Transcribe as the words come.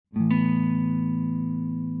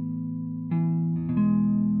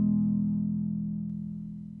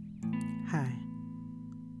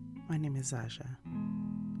is Zaja.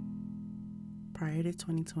 Prior to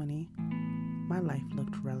 2020, my life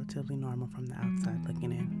looked relatively normal from the outside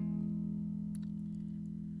looking in.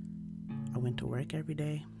 I went to work every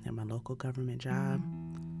day at my local government job,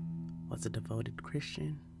 was a devoted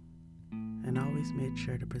Christian, and always made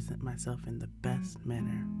sure to present myself in the best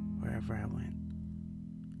manner wherever I went.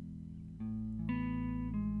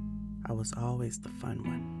 I was always the fun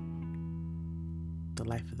one, the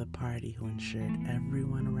life of the party who ensured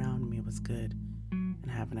everyone around me was good and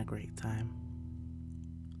having a great time.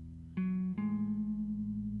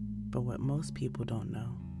 But what most people don't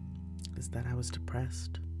know is that I was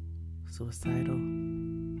depressed, suicidal,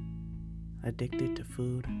 addicted to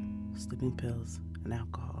food, sleeping pills, and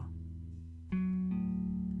alcohol.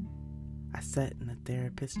 I sat in a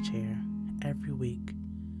therapist's chair every week,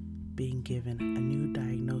 being given a new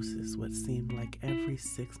diagnosis what seemed like every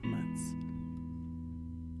 6 months.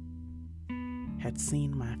 Had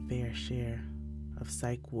seen my fair share of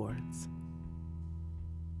psych wards,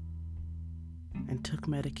 and took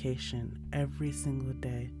medication every single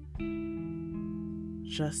day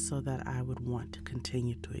just so that I would want to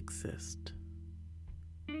continue to exist.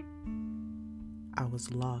 I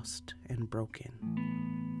was lost and broken,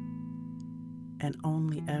 and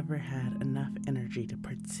only ever had enough energy to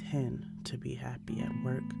pretend to be happy at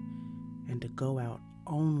work and to go out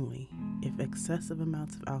only if excessive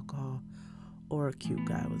amounts of alcohol or a cute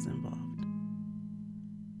guy was involved.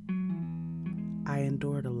 I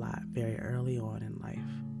endured a lot very early on in life.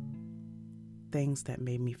 Things that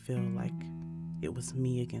made me feel like it was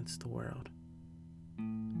me against the world.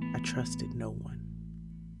 I trusted no one,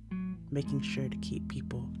 making sure to keep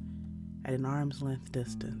people at an arm's length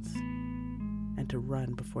distance and to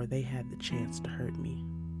run before they had the chance to hurt me.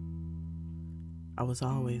 I was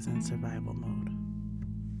always in survival mode.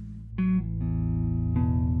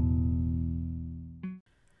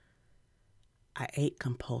 I ate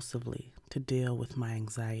compulsively to deal with my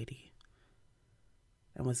anxiety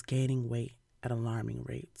and was gaining weight at alarming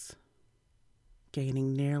rates,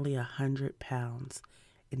 gaining nearly 100 pounds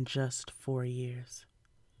in just 4 years.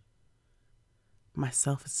 My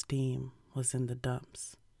self-esteem was in the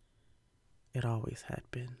dumps. It always had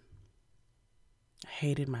been. I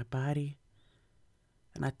hated my body,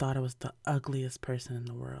 and I thought I was the ugliest person in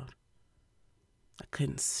the world. I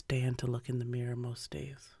couldn't stand to look in the mirror most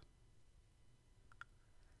days.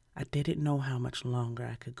 I didn't know how much longer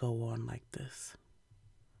I could go on like this.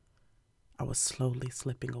 I was slowly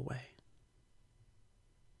slipping away.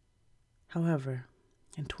 However,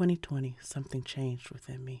 in 2020, something changed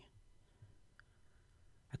within me.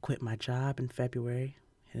 I quit my job in February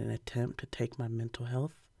in an attempt to take my mental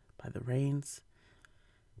health by the reins,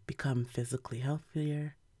 become physically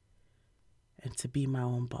healthier, and to be my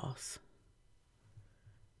own boss.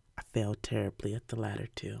 I failed terribly at the latter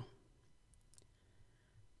two.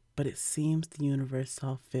 But it seems the universe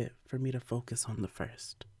saw fit for me to focus on the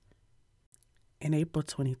first. In April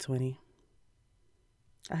 2020,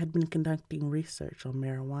 I had been conducting research on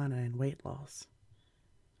marijuana and weight loss,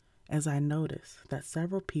 as I noticed that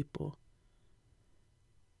several people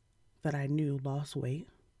that I knew lost weight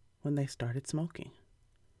when they started smoking.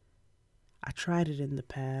 I tried it in the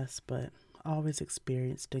past, but always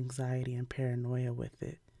experienced anxiety and paranoia with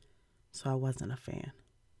it, so I wasn't a fan.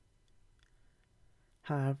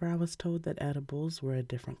 However, I was told that edibles were a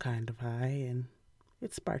different kind of high, and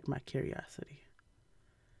it sparked my curiosity.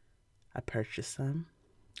 I purchased some,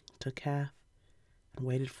 took half, and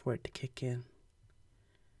waited for it to kick in.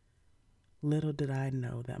 Little did I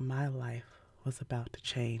know that my life was about to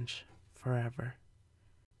change forever.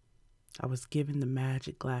 I was given the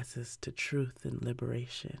magic glasses to truth and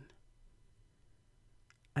liberation.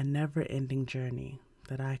 A never-ending journey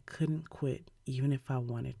that I couldn't quit even if I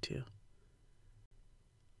wanted to.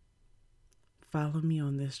 Follow me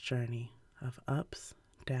on this journey of ups,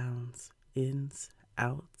 downs, ins,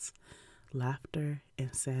 outs, laughter,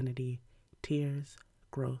 insanity, tears,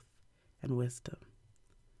 growth, and wisdom.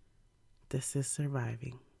 This is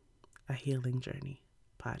Surviving, a Healing Journey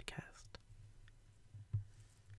podcast.